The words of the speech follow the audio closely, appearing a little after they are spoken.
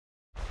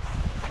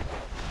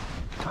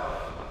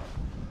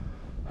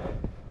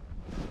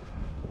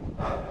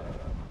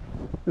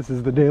This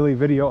is the daily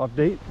video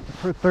update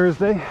for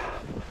Thursday,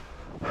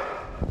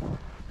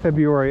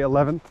 February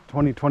 11th,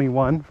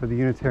 2021 for the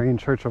Unitarian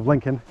Church of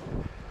Lincoln.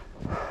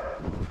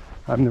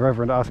 I'm the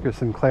Reverend Oscar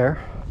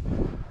Sinclair.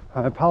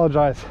 I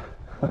apologize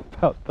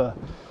about the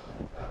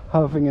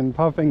huffing and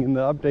puffing in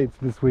the updates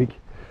this week.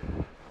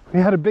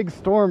 We had a big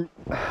storm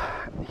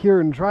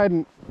here in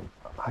Dryden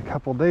a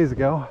couple days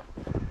ago.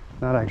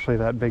 Not actually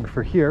that big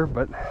for here,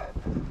 but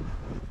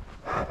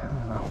I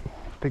don't know,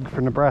 big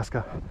for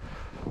Nebraska.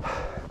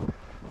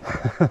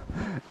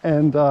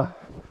 And I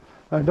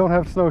don't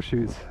have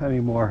snowshoes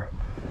anymore,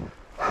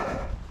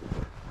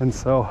 and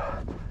so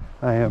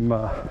I am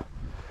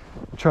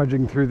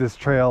trudging through this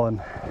trail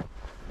and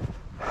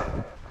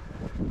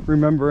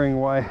remembering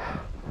why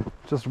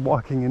just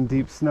walking in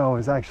deep snow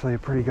is actually a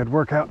pretty good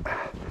workout.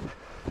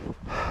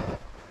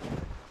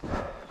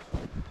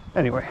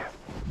 Anyway,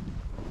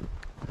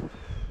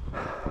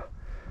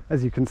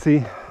 as you can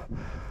see,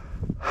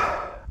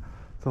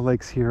 the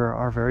lakes here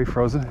are very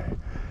frozen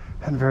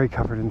and very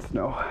covered in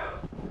snow.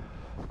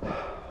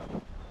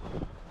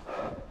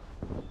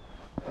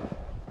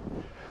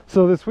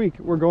 So this week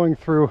we're going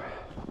through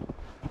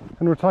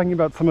and we're talking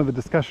about some of the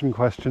discussion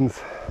questions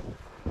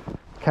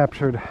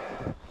captured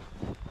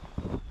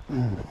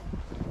in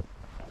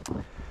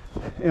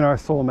our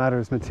Soul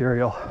Matters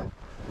material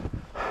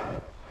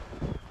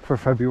for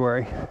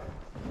February.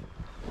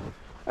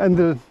 And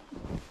the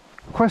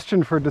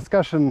question for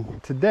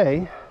discussion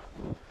today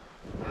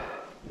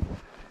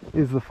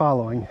is the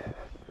following.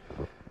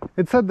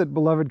 It said that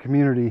beloved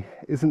community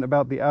isn't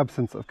about the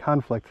absence of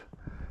conflict,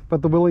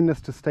 but the willingness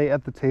to stay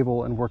at the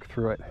table and work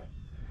through it.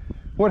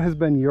 What has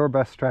been your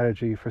best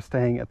strategy for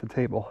staying at the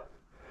table?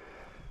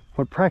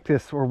 What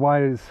practice or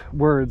wise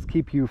words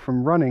keep you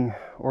from running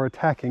or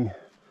attacking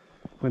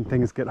when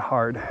things get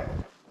hard?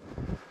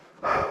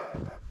 I'm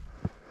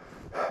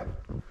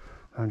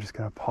just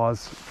going to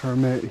pause for a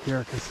minute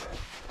here because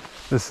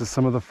this is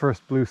some of the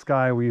first blue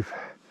sky we've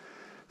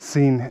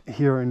seen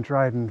here in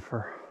Dryden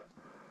for,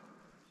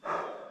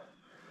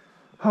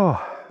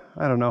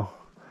 I don't know,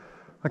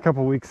 a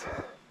couple weeks.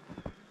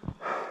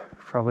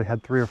 Probably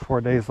had 3 or 4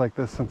 days like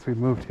this since we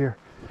moved here.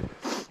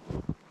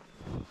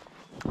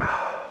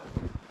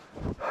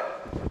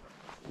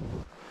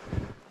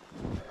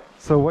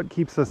 So what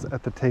keeps us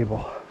at the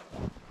table?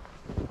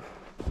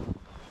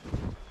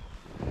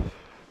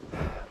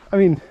 I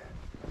mean,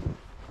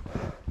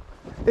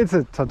 it's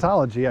a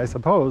tautology, I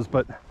suppose,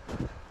 but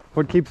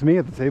what keeps me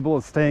at the table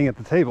is staying at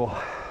the table.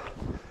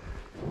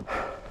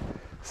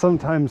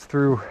 Sometimes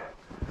through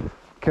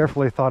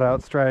carefully thought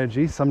out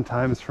strategy,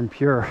 sometimes from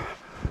pure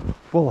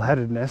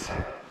bullheadedness.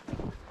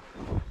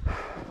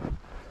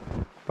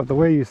 But the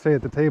way you stay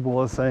at the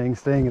table is saying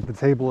staying at the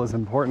table is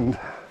important,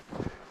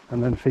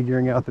 and then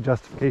figuring out the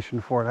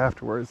justification for it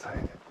afterwards.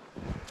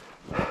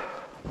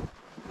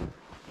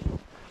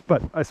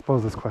 But I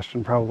suppose this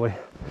question probably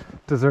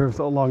deserves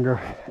a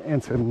longer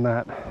answer than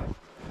that.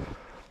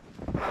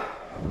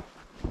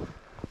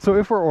 So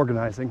if we're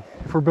organizing,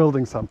 if we're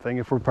building something,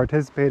 if we're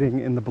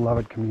participating in the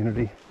beloved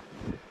community,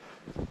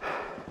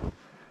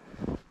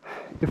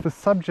 if the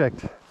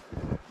subject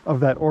of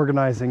that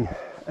organizing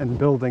and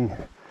building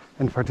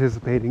and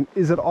participating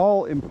is at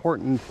all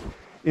important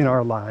in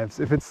our lives,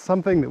 if it's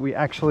something that we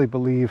actually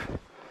believe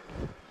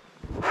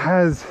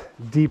has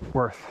deep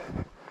worth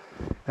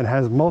and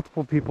has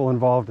multiple people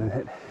involved in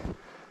it,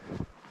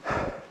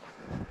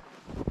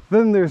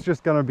 then there's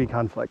just going to be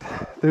conflict.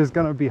 There's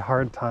going to be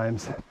hard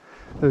times.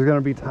 There's going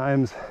to be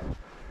times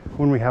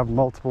when we have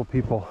multiple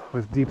people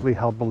with deeply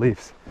held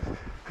beliefs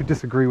who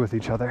disagree with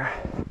each other.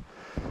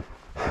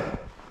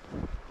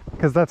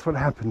 Because that's what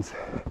happens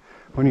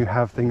when you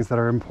have things that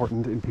are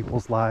important in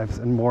people's lives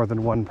and more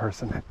than one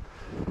person.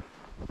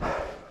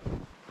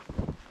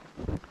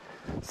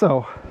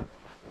 So,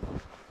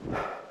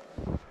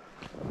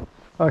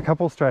 a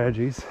couple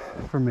strategies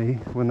for me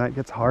when that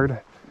gets hard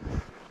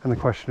and the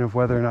question of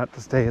whether or not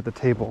to stay at the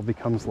table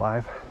becomes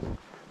live.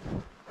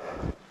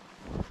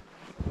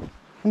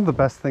 One of the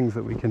best things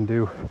that we can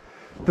do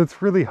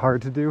that's really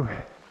hard to do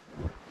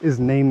is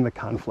name the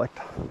conflict.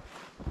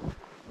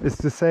 Is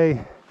to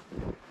say,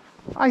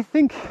 I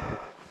think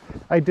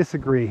I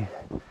disagree,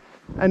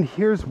 and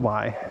here's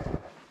why.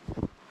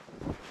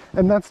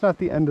 And that's not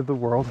the end of the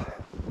world,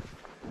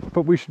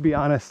 but we should be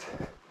honest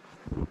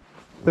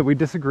that we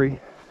disagree,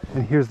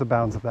 and here's the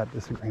bounds of that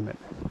disagreement.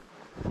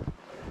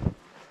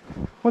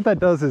 What that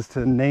does is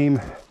to name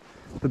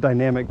the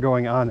dynamic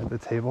going on at the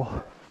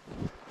table,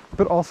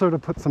 but also to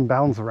put some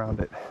bounds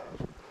around it.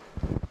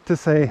 To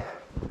say,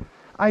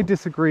 I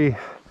disagree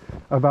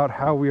about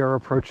how we are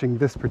approaching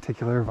this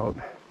particular vote,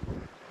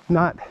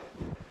 not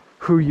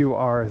who you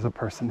are as a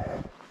person.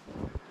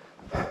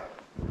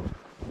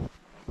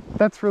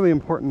 That's really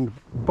important,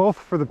 both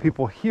for the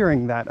people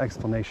hearing that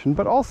explanation,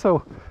 but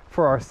also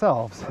for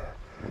ourselves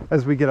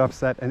as we get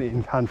upset and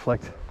in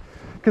conflict.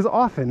 Because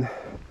often,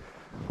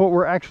 what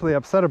we're actually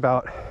upset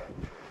about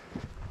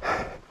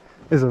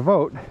is a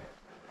vote,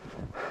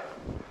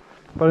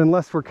 but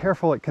unless we're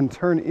careful, it can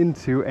turn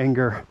into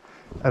anger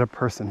at a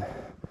person.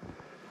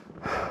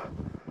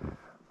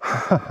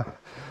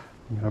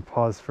 I'm going to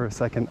pause for a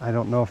second. I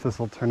don't know if this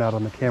will turn out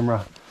on the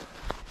camera,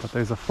 but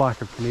there's a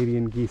flock of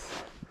Canadian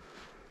geese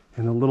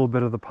in a little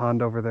bit of the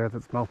pond over there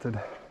that's melted.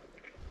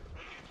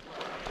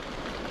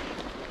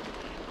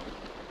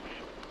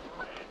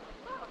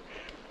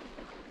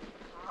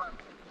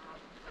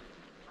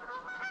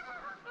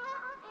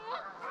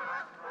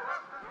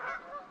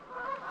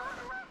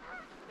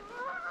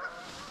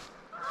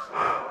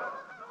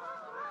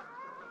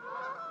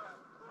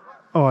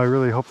 Oh, I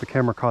really hope the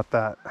camera caught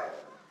that.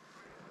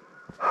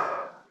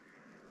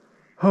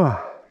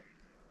 Huh.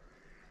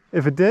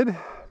 If it did,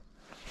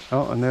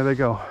 oh, and there they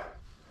go.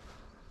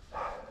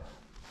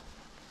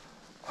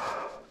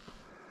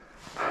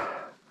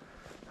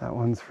 That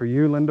one's for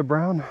you, Linda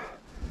Brown,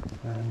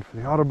 and for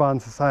the Audubon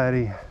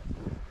Society,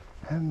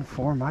 and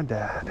for my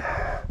dad.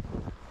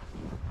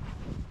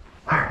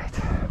 All right,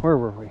 where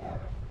were we?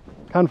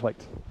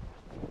 Conflict.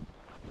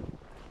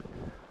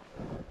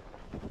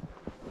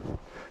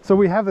 So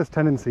we have this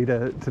tendency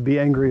to be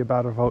angry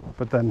about a vote,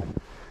 but then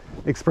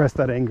express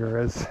that anger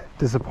as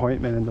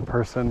disappointment in the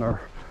person or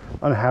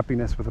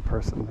unhappiness with a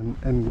person.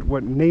 And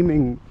what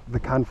naming the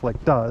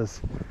conflict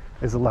does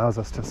is allows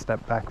us to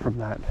step back from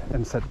that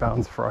and set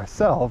bounds for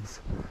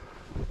ourselves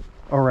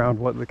around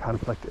what the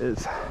conflict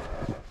is.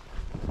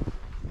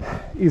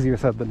 Easier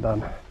said than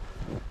done,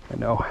 I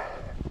know.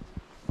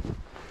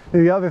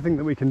 And the other thing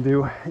that we can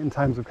do in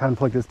times of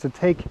conflict is to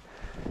take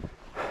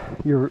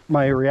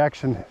my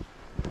reaction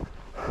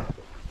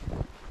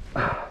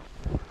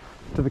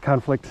to the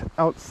conflict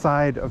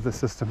outside of the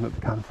system that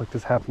the conflict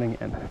is happening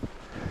in.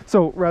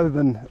 So rather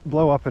than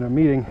blow up in a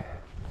meeting,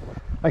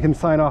 I can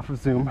sign off of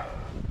Zoom,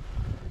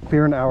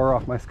 clear an hour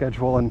off my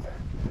schedule, and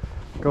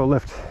go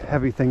lift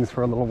heavy things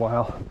for a little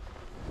while.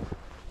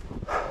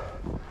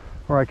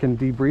 Or I can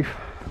debrief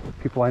with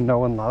people I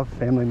know and love,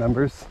 family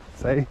members,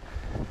 say,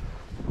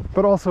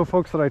 but also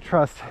folks that I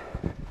trust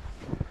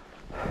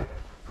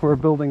who are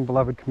building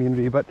beloved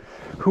community, but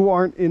who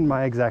aren't in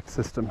my exact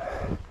system.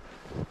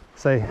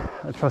 Say,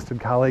 a trusted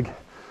colleague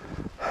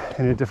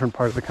in a different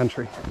part of the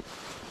country.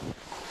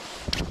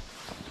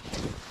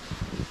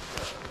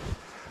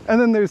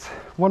 And then there's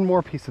one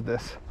more piece of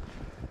this.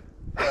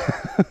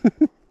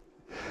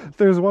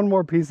 There's one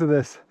more piece of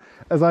this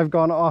as I've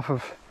gone off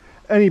of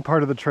any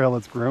part of the trail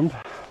that's groomed.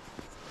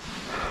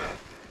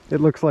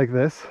 It looks like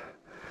this.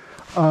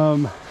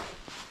 So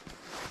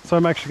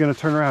I'm actually going to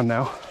turn around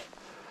now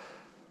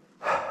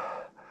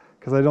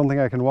because I don't think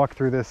I can walk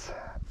through this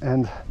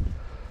and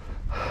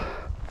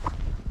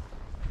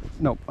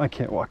nope, I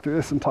can't walk through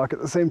this and talk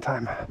at the same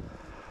time.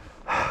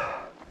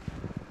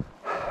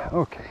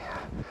 Okay.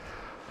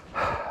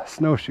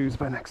 Snowshoes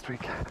by next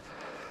week.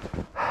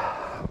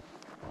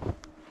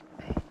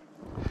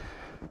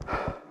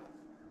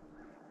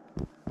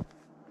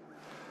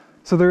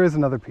 So there is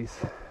another piece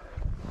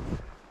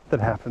that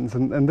happens,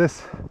 and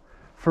this,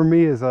 for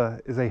me, is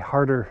a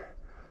harder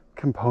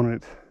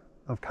component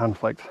of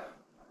conflict.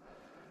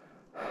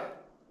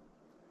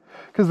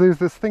 Because there's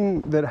this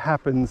thing that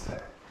happens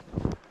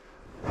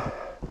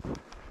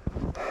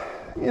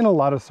in a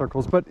lot of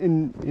circles, but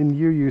in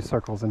UU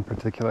circles in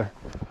particular,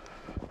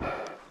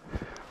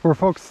 where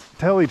folks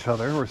tell each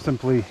other or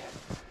simply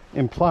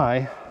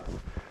imply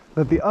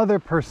that the other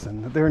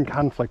person that they're in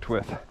conflict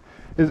with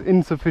is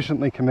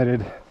insufficiently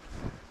committed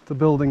to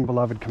building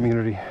beloved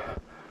community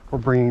or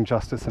bringing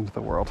justice into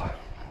the world.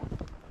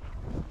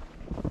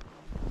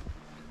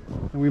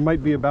 And we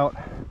might be about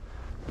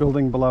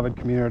building beloved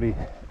community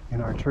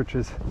in our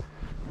churches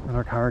and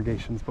our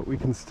congregations, but we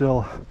can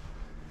still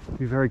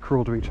be very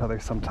cruel to each other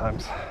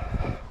sometimes.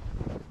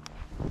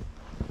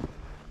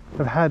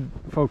 I've had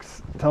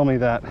folks tell me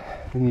that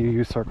in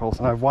UU circles,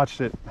 and I've watched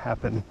it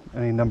happen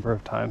any number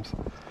of times.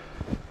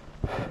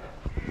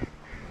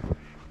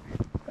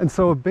 And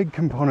so a big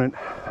component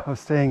of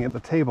staying at the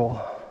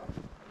table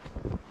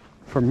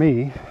for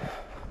me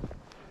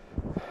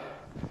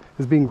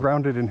is being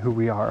grounded in who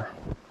we are.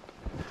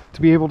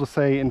 To be able to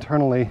say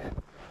internally,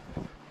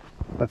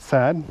 that's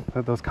sad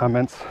that those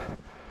comments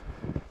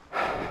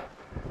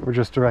were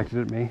just directed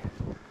at me,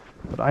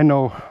 but I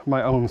know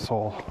my own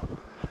soul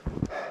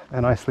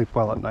and I sleep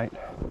well at night.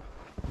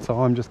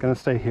 So I'm just going to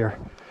stay here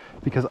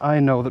because I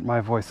know that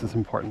my voice is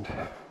important.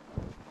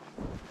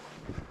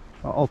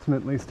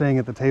 Ultimately, staying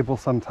at the table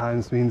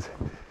sometimes means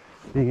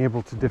being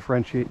able to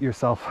differentiate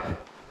yourself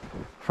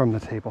from the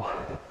table.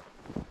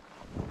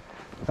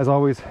 As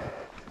always,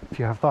 if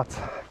you have thoughts,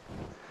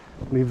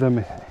 leave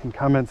them in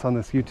comments on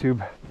this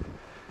YouTube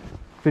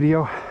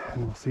video,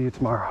 and we'll see you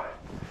tomorrow.